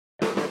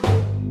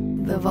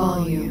the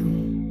volume.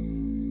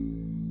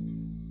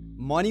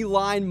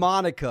 Moneyline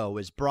Monaco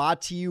is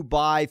brought to you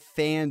by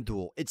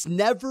FanDuel. It's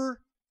never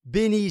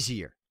been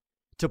easier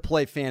to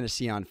play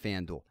fantasy on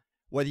FanDuel.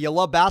 Whether you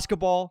love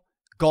basketball,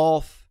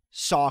 golf,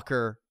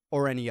 soccer,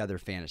 or any other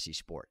fantasy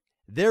sport,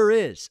 there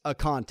is a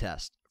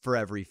contest for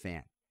every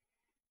fan.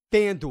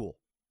 FanDuel,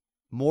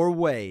 more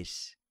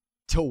ways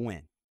to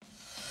win.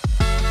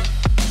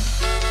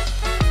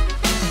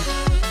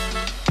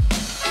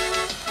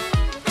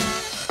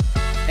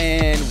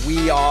 And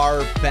we are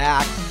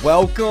back.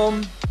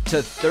 Welcome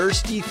to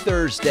Thirsty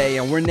Thursday,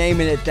 and we're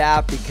naming it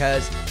that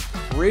because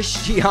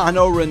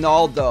Cristiano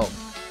Ronaldo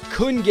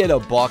couldn't get a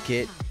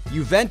bucket.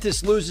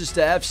 Juventus loses to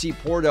FC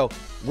Porto.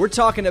 We're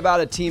talking about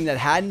a team that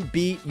hadn't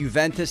beat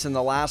Juventus in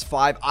the last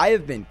 5. I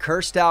have been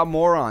cursed out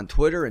more on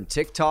Twitter and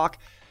TikTok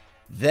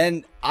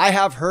than I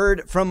have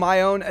heard from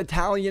my own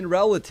Italian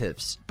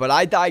relatives. But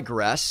I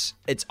digress.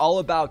 It's all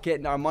about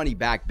getting our money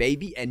back,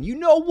 baby. And you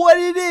know what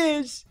it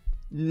is.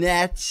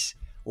 Nets,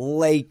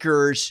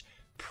 Lakers,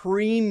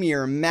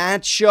 premier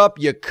matchup.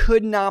 You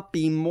could not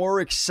be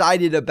more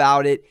excited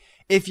about it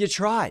if you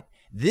tried.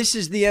 This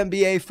is the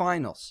NBA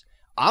Finals.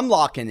 I'm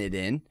locking it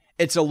in.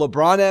 It's a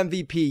LeBron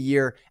MVP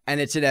year,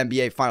 and it's an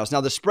NBA Finals.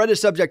 Now, the spread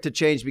is subject to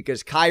change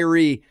because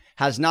Kyrie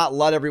has not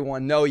let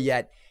everyone know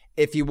yet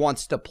if he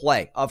wants to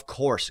play. Of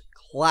course,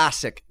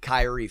 classic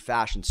Kyrie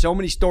fashion. So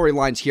many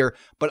storylines here,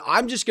 but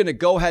I'm just going to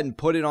go ahead and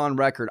put it on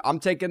record. I'm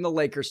taking the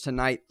Lakers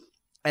tonight,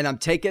 and I'm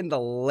taking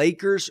the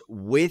Lakers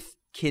with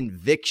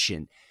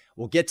conviction.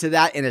 We'll get to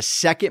that in a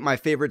second, my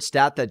favorite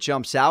stat that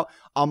jumps out.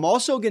 I'm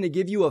also going to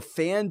give you a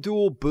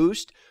FanDuel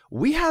boost.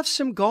 We have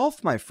some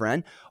golf, my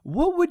friend.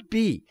 What would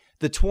be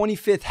the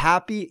 25th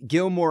Happy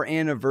Gilmore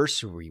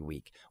anniversary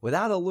week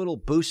without a little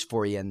boost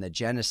for you in the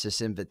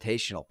Genesis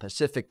Invitational?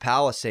 Pacific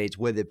Palisades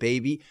with it,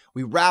 baby.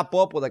 We wrap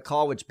up with a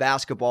college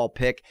basketball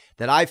pick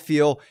that I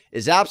feel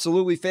is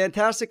absolutely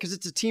fantastic because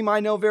it's a team I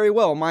know very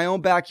well in my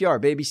own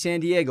backyard, baby, San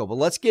Diego. But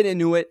let's get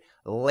into it.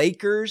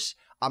 Lakers,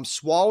 I'm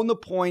swallowing the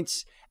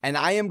points, and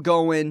I am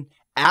going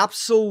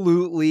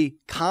absolutely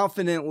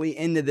confidently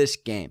into this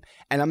game.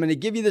 And I'm going to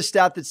give you the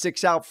stat that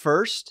sticks out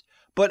first,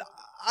 but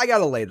I got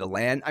to lay the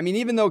land. I mean,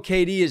 even though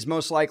KD is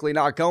most likely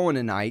not going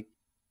tonight,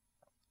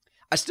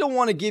 I still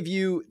want to give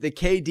you the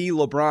KD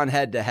LeBron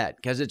head-to-head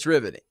because it's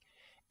riveting.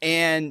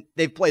 And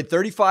they've played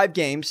 35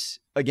 games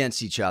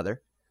against each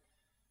other.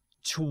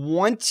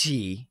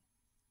 20-15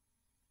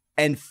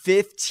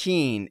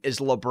 is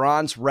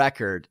LeBron's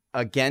record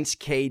against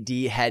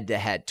KD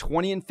head-to-head.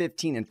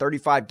 20-15 in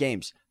 35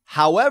 games.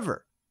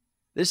 However,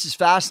 this is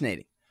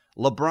fascinating.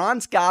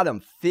 LeBron's got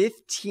him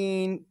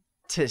 15-6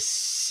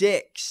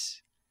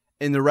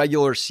 in the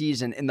regular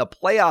season. In the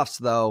playoffs,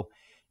 though,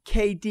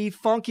 KD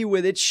funky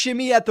with it.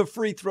 Shimmy at the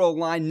free throw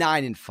line,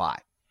 9-5.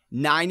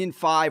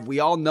 9-5.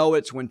 We all know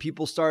it's when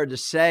people started to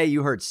say,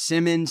 you heard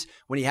Simmons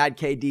when he had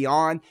KD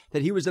on,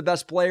 that he was the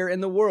best player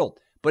in the world.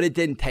 But it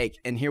didn't take,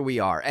 and here we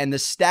are. And the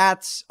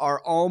stats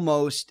are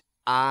almost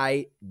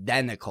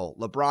identical.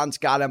 LeBron's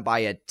got him by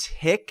a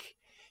tick.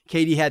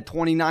 KD had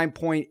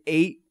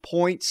 29.8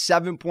 points,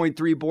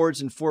 7.3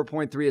 boards, and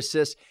 4.3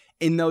 assists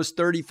in those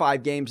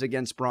 35 games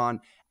against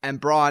Bron. And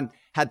Bron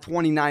had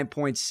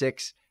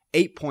 29.6,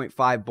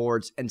 8.5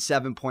 boards, and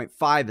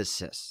 7.5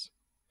 assists.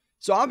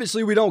 So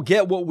obviously we don't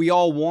get what we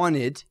all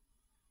wanted,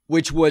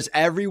 which was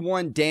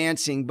everyone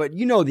dancing. But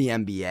you know the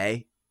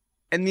NBA.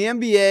 And the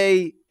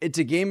NBA, it's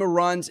a game of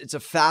runs. It's a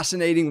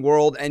fascinating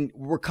world. And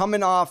we're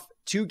coming off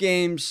 2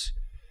 games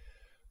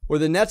where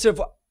the Nets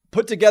have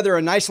put together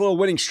a nice little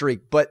winning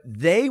streak, but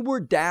they were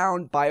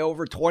down by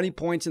over 20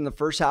 points in the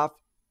first half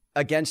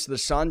against the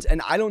Suns.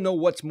 And I don't know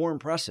what's more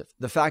impressive,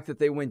 the fact that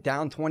they went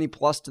down 20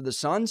 plus to the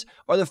Suns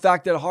or the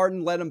fact that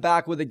Harden led them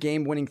back with a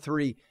game-winning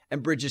 3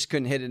 and Bridges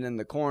couldn't hit it in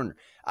the corner.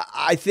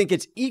 I think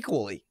it's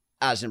equally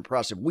as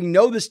impressive. We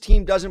know this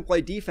team doesn't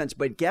play defense,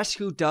 but guess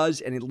who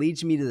does? And it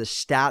leads me to the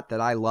stat that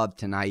I love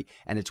tonight,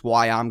 and it's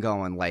why I'm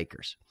going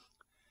Lakers.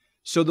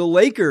 So the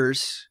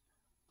Lakers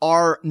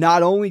are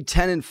not only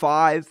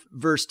 10-5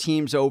 versus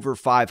teams over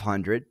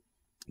 500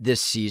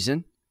 this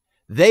season,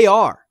 they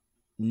are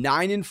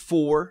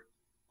 9-4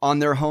 on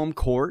their home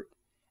court,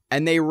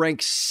 and they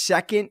rank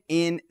second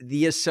in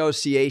the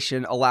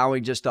association,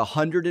 allowing just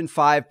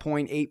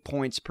 105.8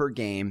 points per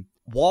game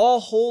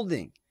while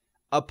holding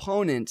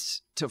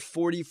opponents to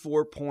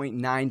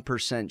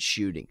 44.9%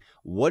 shooting.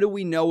 What do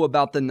we know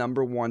about the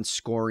number 1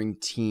 scoring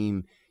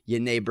team, your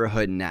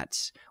neighborhood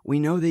Nets? We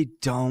know they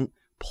don't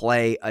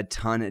play a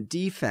ton of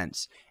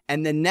defense.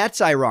 And the Nets,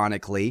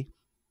 ironically,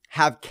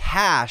 have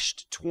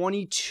cashed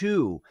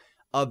 22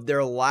 of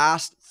their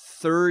last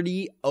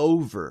 30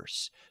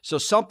 overs. So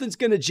something's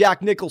going to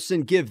Jack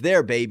Nicholson give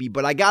there, baby.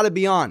 But I got to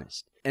be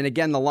honest. And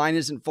again, the line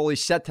isn't fully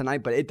set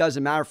tonight, but it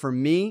doesn't matter for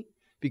me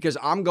because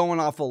I'm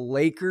going off of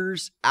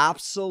Lakers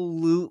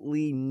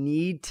absolutely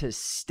need to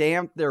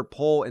stamp their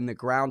pull in the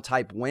ground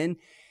type win.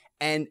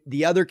 And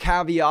the other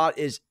caveat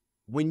is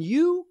when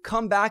you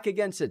come back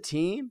against a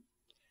team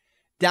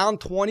down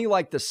 20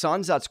 like the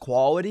Suns, that's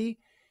quality.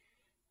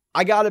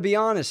 I got to be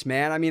honest,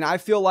 man. I mean, I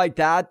feel like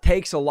that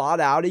takes a lot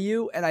out of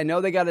you, and I know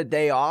they got a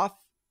day off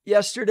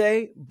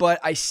yesterday, but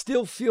I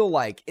still feel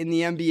like in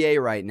the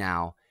NBA right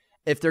now,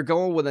 if they're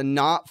going with a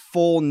not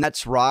full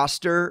Nets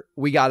roster,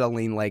 we got to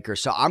lean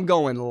Lakers. So I'm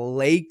going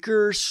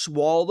Lakers,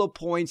 swallow the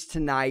points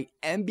tonight,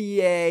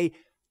 NBA,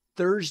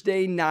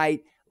 Thursday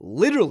night.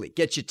 Literally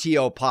get your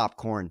T.O.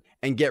 popcorn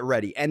and get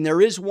ready. And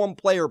there is one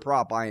player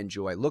prop I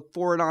enjoy. Look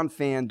for it on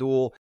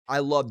FanDuel. I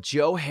love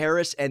Joe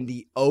Harris and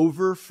the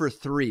over for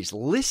threes.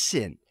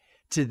 Listen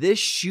to this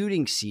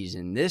shooting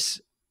season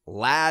this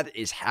lad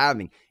is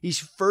having. He's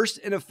first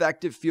in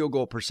effective field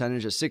goal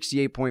percentage at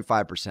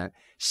 68.5%,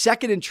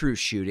 second in true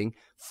shooting,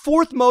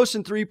 fourth most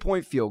in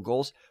three-point field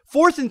goals,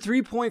 fourth in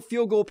three-point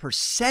field goal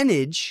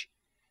percentage,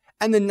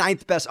 and the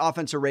ninth best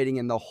offensive rating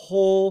in the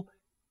whole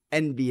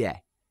NBA.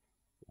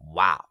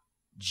 Wow.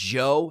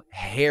 Joe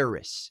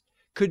Harris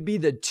could be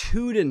the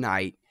 2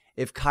 tonight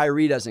if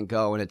Kyrie doesn't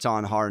go and it's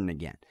on Harden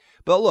again.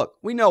 But look,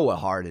 we know what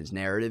Harden's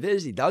narrative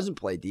is. He doesn't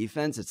play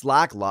defense. It's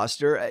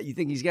lackluster. You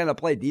think he's going to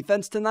play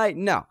defense tonight?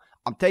 No.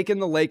 I'm taking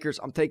the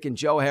Lakers. I'm taking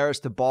Joe Harris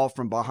to ball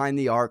from behind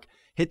the arc.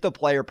 Hit the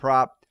player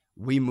prop.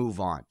 We move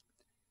on.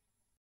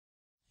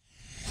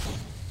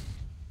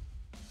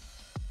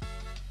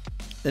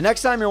 The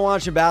next time you're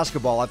watching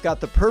basketball, I've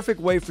got the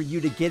perfect way for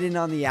you to get in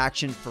on the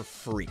action for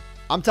free.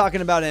 I'm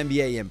talking about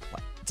NBA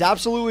in-play. It's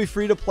absolutely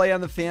free to play on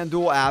the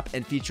FanDuel app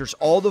and features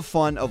all the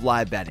fun of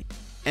live betting.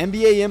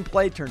 NBA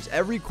in-play turns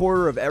every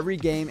quarter of every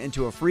game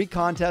into a free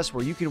contest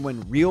where you can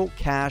win real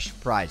cash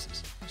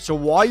prizes. So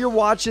while you're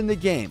watching the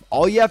game,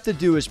 all you have to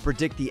do is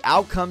predict the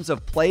outcomes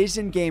of plays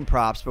and game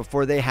props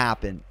before they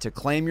happen to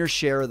claim your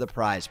share of the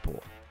prize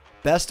pool.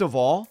 Best of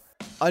all,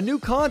 a new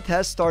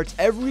contest starts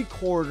every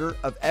quarter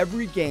of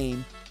every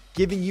game,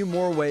 giving you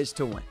more ways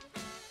to win.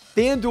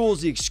 FanDuel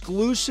is the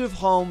exclusive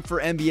home for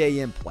NBA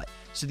in-play,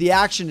 so the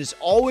action is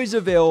always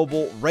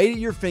available right at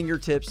your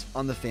fingertips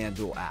on the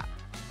FanDuel app.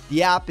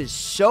 The app is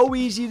so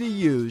easy to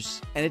use,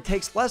 and it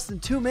takes less than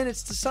 2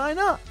 minutes to sign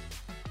up.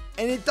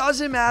 And it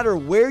doesn't matter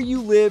where you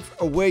live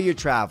or where you're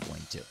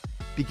traveling to,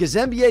 because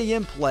NBA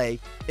in-play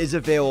is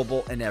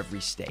available in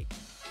every state.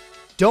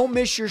 Don't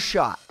miss your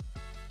shot.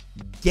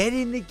 Get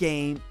in the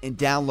game and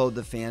download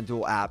the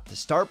FanDuel app to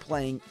start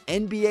playing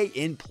NBA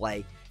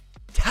in-play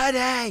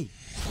today.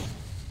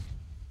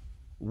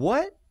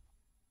 What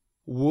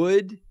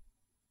would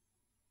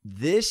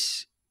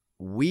this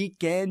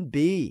weekend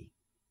be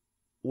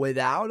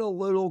without a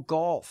little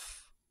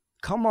golf?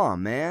 Come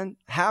on, man.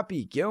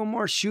 Happy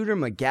Gilmore, Shooter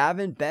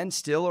McGavin, Ben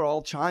Stiller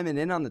all chiming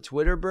in on the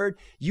Twitter bird.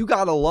 You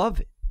got to love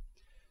it.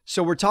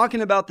 So we're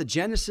talking about the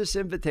Genesis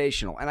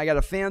Invitational, and I got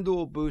a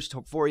FanDuel boost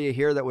for you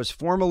here that was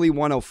formerly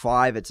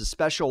 105. It's a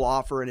special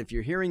offer, and if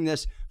you're hearing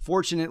this,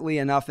 fortunately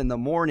enough, in the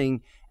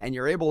morning, and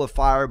you're able to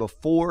fire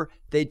before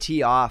they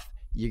tee off,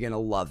 you're going to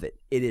love it.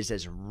 It is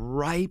as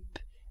ripe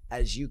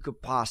as you could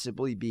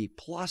possibly be.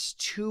 Plus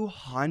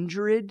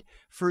 200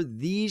 for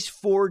these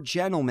four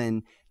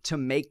gentlemen to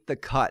make the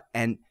cut.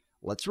 And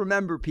let's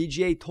remember,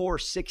 PGA Tour,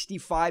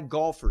 65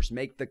 golfers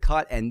make the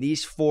cut, and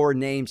these four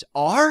names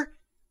are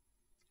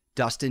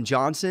Dustin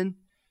Johnson,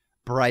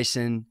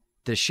 Bryson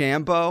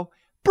DeChambeau,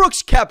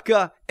 Brooks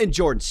Koepka, and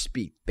Jordan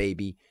Spieth,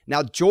 baby.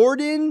 Now,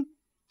 Jordan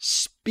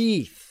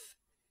Spieth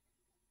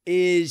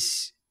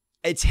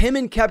it's him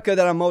and Koepka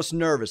that I'm most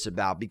nervous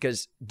about,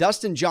 because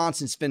Dustin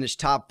Johnson's finished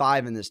top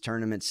 5 in this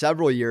tournament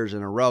several years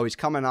in a row. He's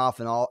coming off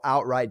an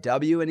outright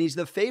W, and he's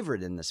the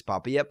favorite in this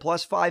puppy at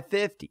plus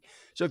 550.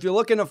 So if you're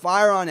looking to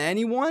fire on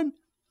anyone,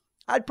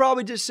 I'd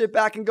probably just sit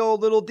back and go a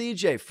little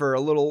DJ for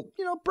a little,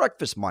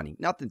 breakfast money.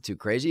 Nothing too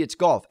crazy. It's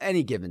golf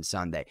any given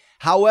Sunday.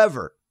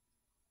 However,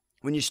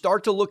 when you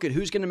start to look at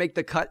who's going to make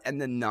the cut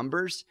and the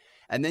numbers,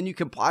 and then you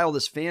compile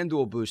this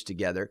FanDuel boost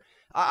together,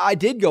 I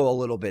did go a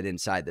little bit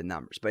inside the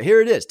numbers. But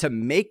here it is. To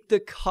make the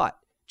cut,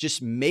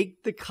 just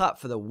make the cut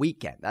for the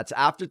weekend. That's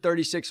after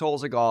 36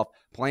 holes of golf,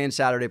 playing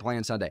Saturday,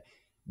 playing Sunday.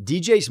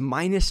 DJ's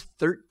minus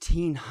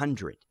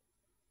 1,300.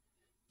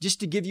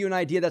 Just to give you an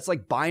idea, that's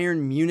like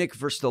Bayern Munich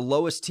versus the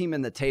lowest team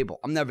in the table.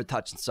 I'm never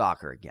touching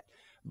soccer again.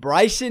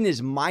 Bryson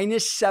is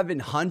minus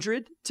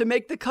 700 to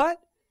make the cut.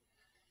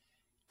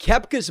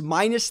 Koepka's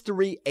minus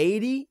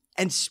 380,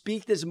 and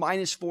Spieth is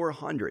minus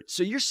 400.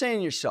 So you're saying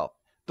to yourself,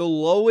 the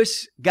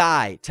lowest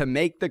guy to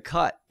make the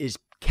cut is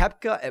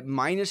Koepka at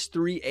minus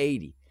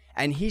 380,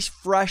 and he's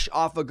fresh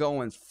off of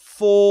going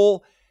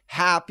full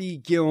Happy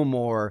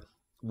Gilmore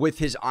with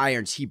his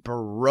irons. He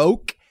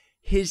broke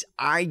his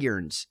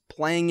irons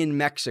playing in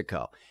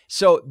Mexico.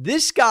 So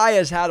this guy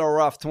has had a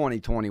rough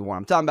 2021.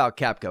 I'm talking about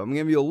Koepka. I'm going to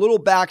give you a little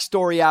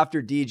backstory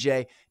after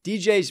DJ.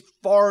 DJ's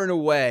far and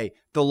away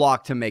the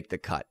lock to make the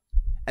cut.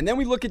 And then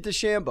we look at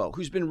DeChambeau,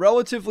 who's been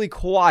relatively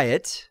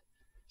quiet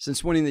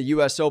since winning the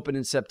U.S. Open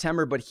in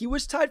September, but he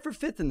was tied for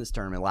 5th in this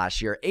tournament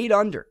last year, 8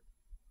 under.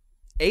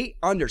 8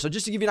 under. So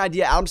just to give you an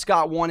idea, Adam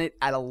Scott won it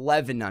at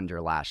 11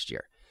 under last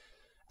year.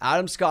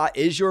 Adam Scott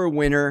is your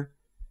winner.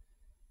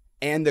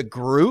 And the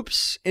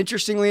groups,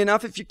 interestingly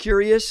enough, if you're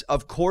curious,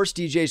 of course,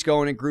 DJ's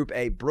going in Group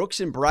A. Brooks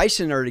and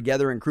Bryson are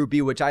together in Group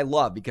B, which I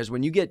love because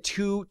when you get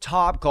two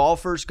top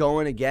golfers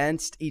going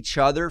against each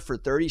other for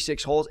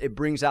 36 holes, it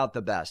brings out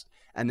the best.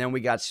 And then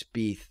we got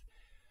Spieth.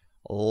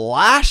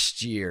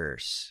 Last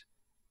year's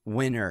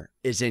winner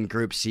is in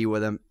Group C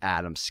with him,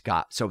 Adam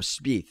Scott. So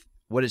Spieth,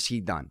 what has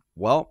he done?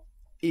 Well,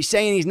 he's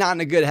saying he's not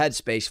in a good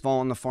headspace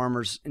following the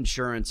Farmers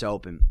Insurance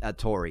Open at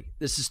Torrey.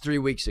 This is 3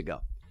 weeks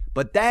ago.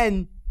 But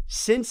then,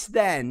 since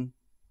then,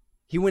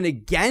 he went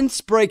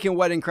against breaking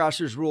Wedding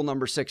Crashers rule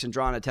number 6 and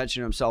drawing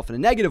attention to himself in a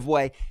negative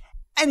way,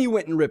 and he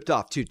went and ripped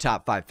off 2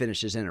 top 5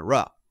 finishes in a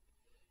row.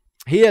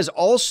 He has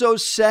also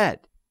said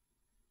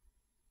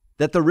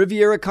that the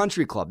Riviera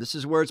Country Club, this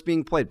is where it's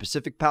being played,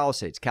 Pacific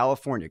Palisades,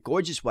 California,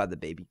 gorgeous weather,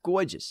 baby,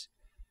 gorgeous.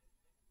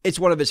 It's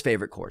one of his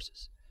favorite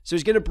courses. So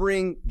he's going to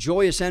bring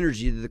joyous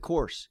energy to the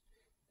course.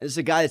 This is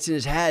a guy that's in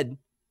his head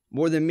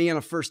more than me on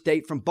a first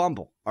date from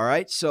Bumble, all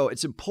right? So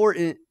it's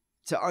important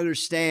to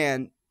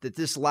understand that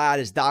this lad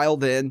is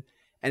dialed in.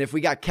 And if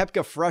we got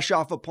Koepka fresh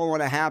off of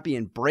pulling a happy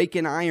and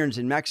breaking irons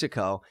in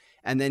Mexico,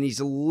 and then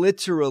he's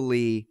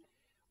literally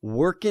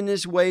working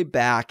his way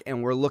back,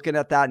 and we're looking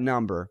at that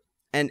number.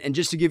 And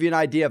just to give you an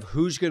idea of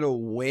who's going to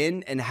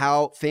win and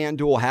how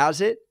FanDuel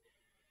has it,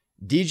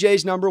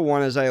 DJ's number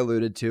 1, as I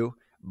alluded to.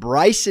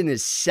 Bryson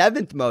is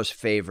 7th most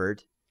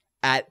favored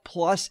at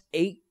plus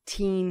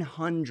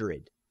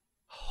 1,800.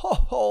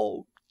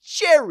 Ho,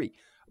 Jerry.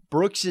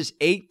 Brooks is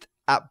 8th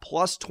at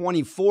plus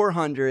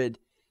 2,400.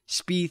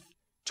 Spieth,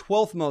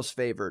 12th most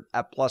favored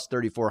at plus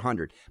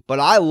 3,400. But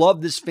I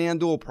love this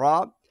FanDuel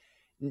prop.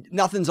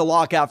 Nothing's a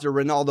lock after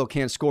Ronaldo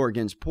can't score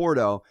against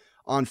Porto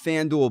on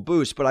FanDuel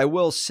Boost. But I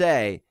will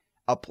say,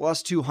 a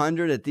plus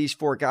 200 at these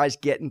 4 guys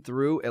getting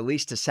through at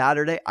least to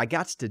Saturday, I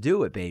got to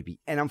do it, baby.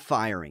 And I'm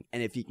firing.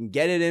 And if you can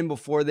get it in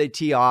before they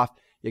tee off,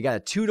 you got a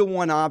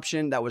 2-to-1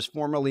 option that was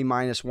formerly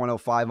minus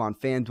 105 on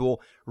FanDuel,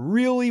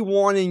 really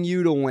wanting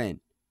you to win.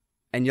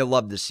 And you'll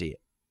love to see it.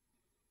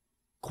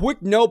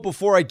 Quick note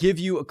before I give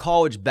you a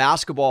college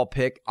basketball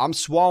pick. I'm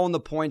swallowing the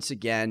points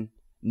again.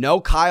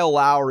 No Kyle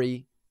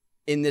Lowry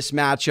in this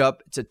matchup.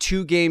 It's a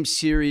 2-game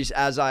series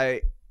as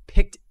I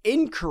picked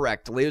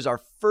incorrectly. It was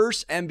our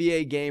first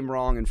NBA game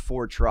wrong in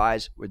 4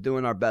 tries. We're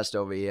doing our best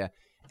over here.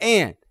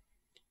 And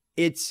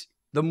it's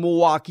the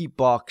Milwaukee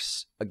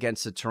Bucks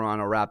against the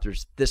Toronto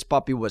Raptors. This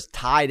puppy was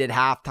tied at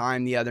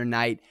halftime the other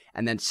night,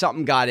 and then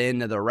something got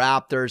into the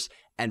Raptors,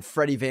 and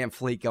Freddie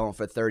VanVleet going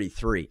for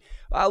 33.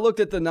 I looked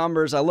at the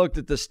numbers. I looked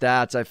at the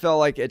stats. I felt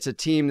like it's a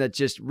team that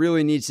just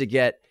really needs to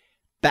get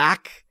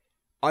back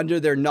under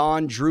their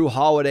non-Drew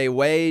Holiday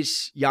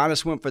ways.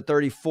 Giannis went for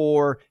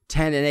 34,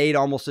 10 and 8,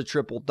 almost a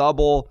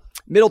triple-double.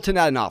 Middleton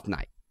had an off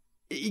night.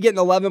 You're getting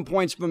 11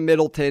 points from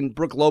Middleton.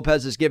 Brook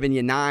Lopez is giving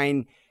you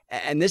 9.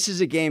 And this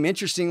is a game,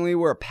 interestingly,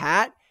 where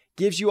Pat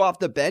gives you off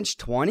the bench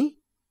 20,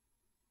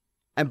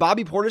 and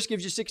Bobby Portis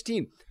gives you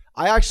 16.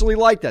 I actually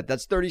like that.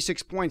 That's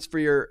 36 points for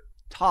your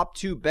top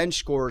 2 bench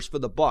scorers for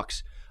the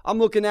Bucks. I'm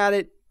looking at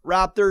it.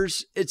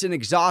 Raptors, it's an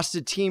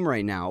exhausted team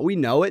right now. We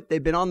know it.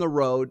 They've been on the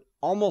road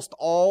almost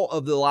all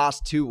of the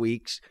last 2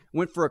 weeks.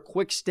 Went for a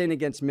quick stint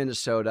against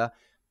Minnesota.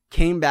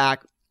 Came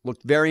back.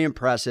 Looked very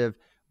impressive.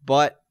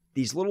 But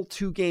these little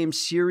 2-game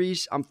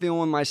series, I'm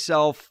feeling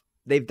myself,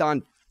 they've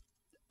done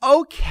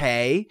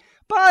okay,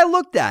 but I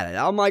looked at it.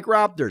 I'm like,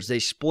 Raptors, they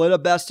split a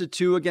best of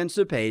 2 against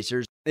the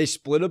Pacers. They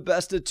split a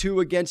best of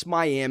 2 against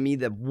Miami,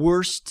 the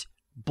worst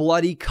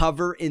bloody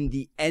cover in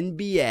the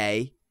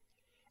NBA.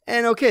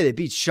 And okay, they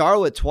beat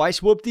Charlotte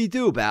twice.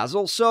 Whoop-de-doo,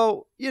 Basil.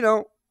 So,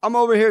 I'm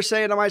over here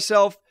saying to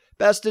myself,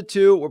 best of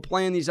 2, we're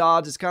playing these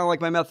odds. It's kind of like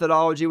my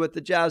methodology with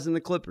the Jazz and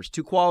the Clippers.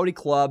 2 quality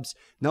clubs,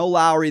 no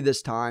Lowry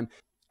this time.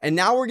 And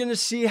now we're going to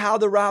see how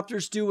the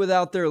Raptors do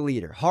without their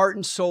leader. Heart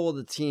and soul of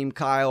the team,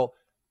 Kyle.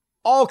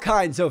 All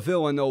kinds of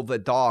Villanova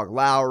dog.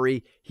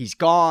 Lowry, he's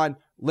gone,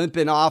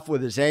 limping off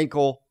with his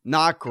ankle.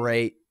 Not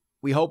great.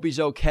 We hope he's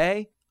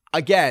okay.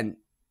 Again,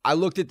 I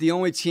looked at the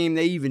only team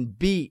they even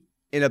beat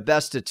in a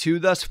best of 2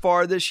 thus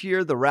far this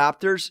year, the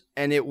Raptors,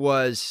 and it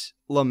was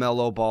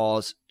LaMelo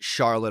Ball's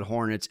Charlotte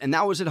Hornets, and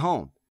that was at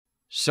home.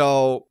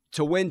 So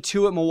to win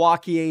 2 at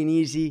Milwaukee ain't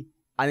easy.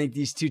 I think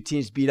these 2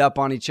 teams beat up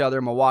on each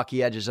other.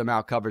 Milwaukee edges them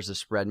out, covers the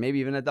spread, maybe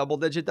even a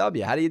double-digit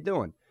W. How you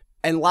doing?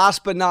 And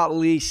last but not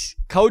least,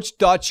 Coach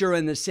Dutcher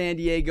and the San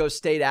Diego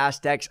State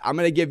Aztecs. I'm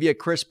going to give you a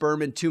Chris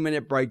Berman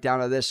 2-minute breakdown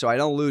of this so I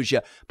don't lose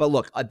you. But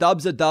look, a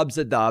dub's a dub's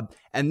a dub.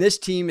 And this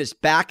team is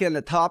back in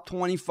the top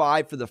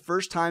 25 for the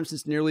first time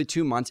since nearly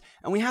 2 months.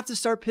 And we have to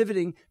start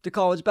pivoting to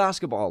college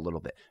basketball a little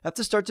bit. We have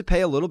to start to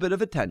pay a little bit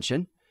of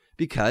attention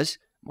because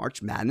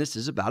March Madness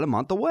is about a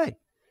month away.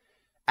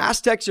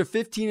 Aztecs are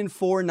 15-4,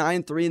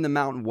 9-3 in the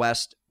Mountain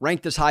West,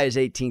 ranked as high as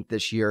 18th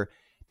this year.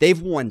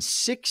 They've won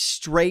 6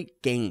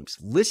 straight games.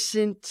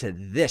 Listen to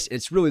this.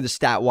 It's really the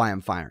stat why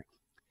I'm firing.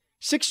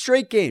 6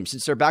 straight games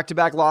since their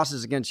back-to-back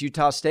losses against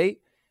Utah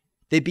State.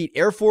 They beat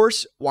Air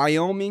Force,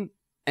 Wyoming,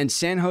 and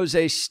San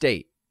Jose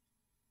State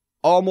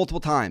all multiple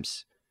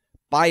times.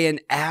 by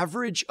an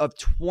average of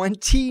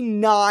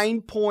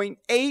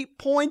 29.8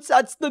 points.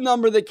 That's the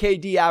number that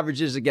KD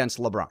averages against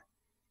LeBron.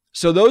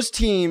 So those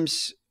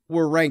teams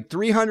were ranked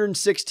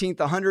 316th,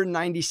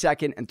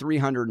 192nd, and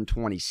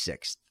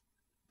 326th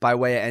by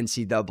way of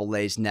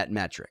NCAA's net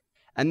metric.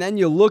 And then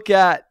you look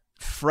at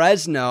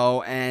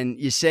Fresno and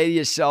you say to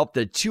yourself,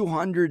 the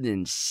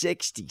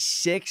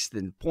 266th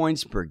in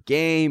points per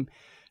game,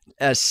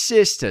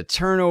 assist to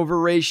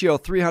turnover ratio,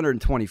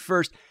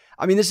 321st.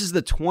 I mean, this is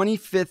the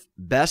 25th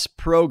best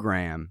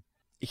program.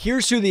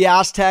 Here's who the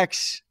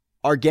Aztecs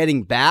are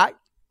getting back,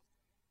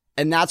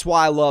 and that's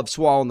why I love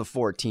swallowing the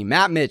 14.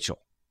 Matt Mitchell.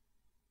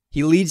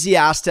 He leads the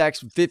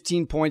Aztecs with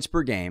 15 points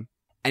per game,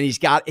 and he's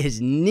got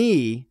his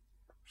knee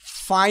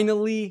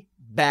finally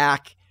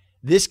back.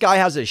 This guy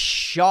has a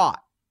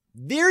shot,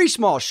 very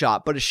small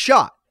shot, but a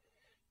shot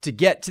to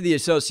get to the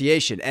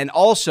association. And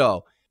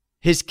also,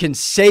 his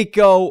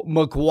Canseco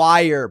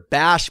McGuire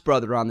Bash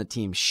brother on the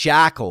team,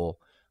 Shackle,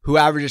 who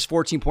averages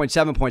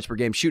 14.7 points per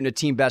game, shooting a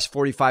team best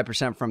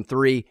 45% from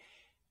three.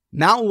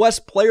 Mountain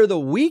West Player of the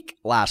Week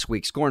last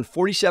week, scoring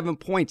 47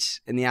 points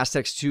in the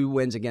Aztecs' 2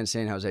 wins against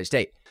San Jose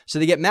State. So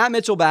they get Matt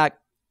Mitchell back,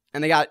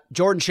 and they got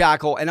Jordan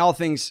Shackle, and all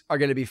things are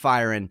going to be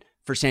firing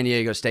for San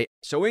Diego State.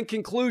 So in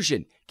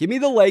conclusion, give me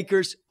the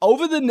Lakers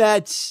over the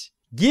Nets.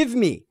 Give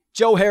me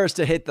Joe Harris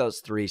to hit those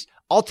threes.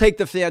 I'll take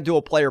the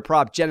FanDuel player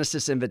prop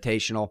Genesis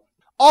Invitational.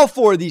 All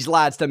 4 of these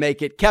lads to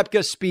make it.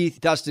 Koepka,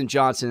 Spieth, Dustin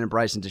Johnson, and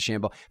Bryson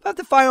DeChambeau. If I have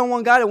to fire on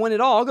one guy to win it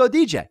all, I'll go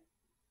DJ.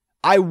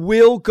 I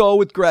will go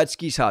with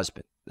Gretzky's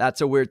husband. That's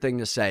a weird thing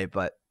to say,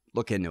 but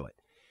look into it.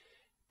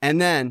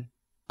 And then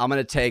I'm going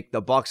to take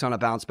the Bucks on a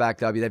bounce-back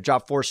W. They've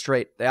dropped 4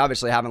 straight. They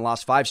obviously haven't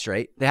lost 5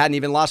 straight. They hadn't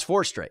even lost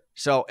 4 straight.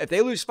 So if they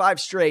lose 5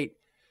 straight,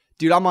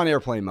 dude, I'm on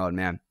airplane mode,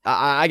 man.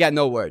 I got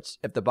no words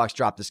if the Bucks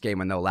drop this game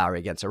with no Lowry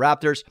against the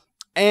Raptors.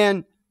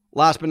 And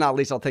last but not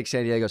least, I'll take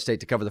San Diego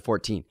State to cover the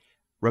 14.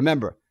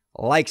 Remember,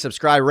 like,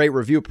 subscribe, rate,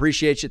 review.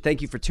 Appreciate you.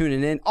 Thank you for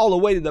tuning in all the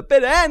way to the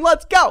bitter end.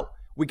 Let's go.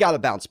 We got to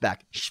bounce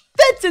back.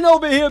 Schvitzing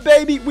over here,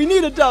 baby. We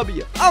need a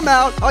W. I'm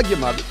out. Hug your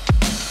mother.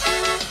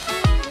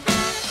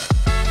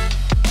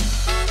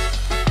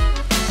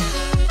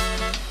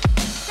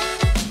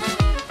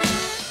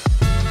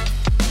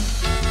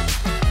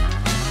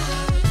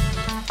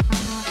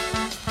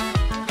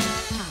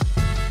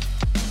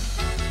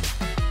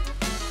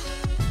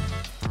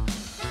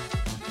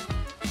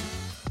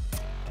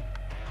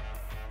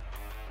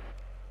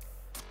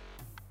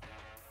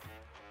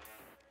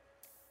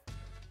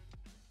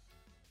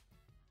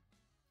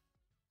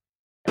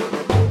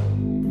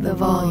 The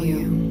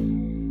volume.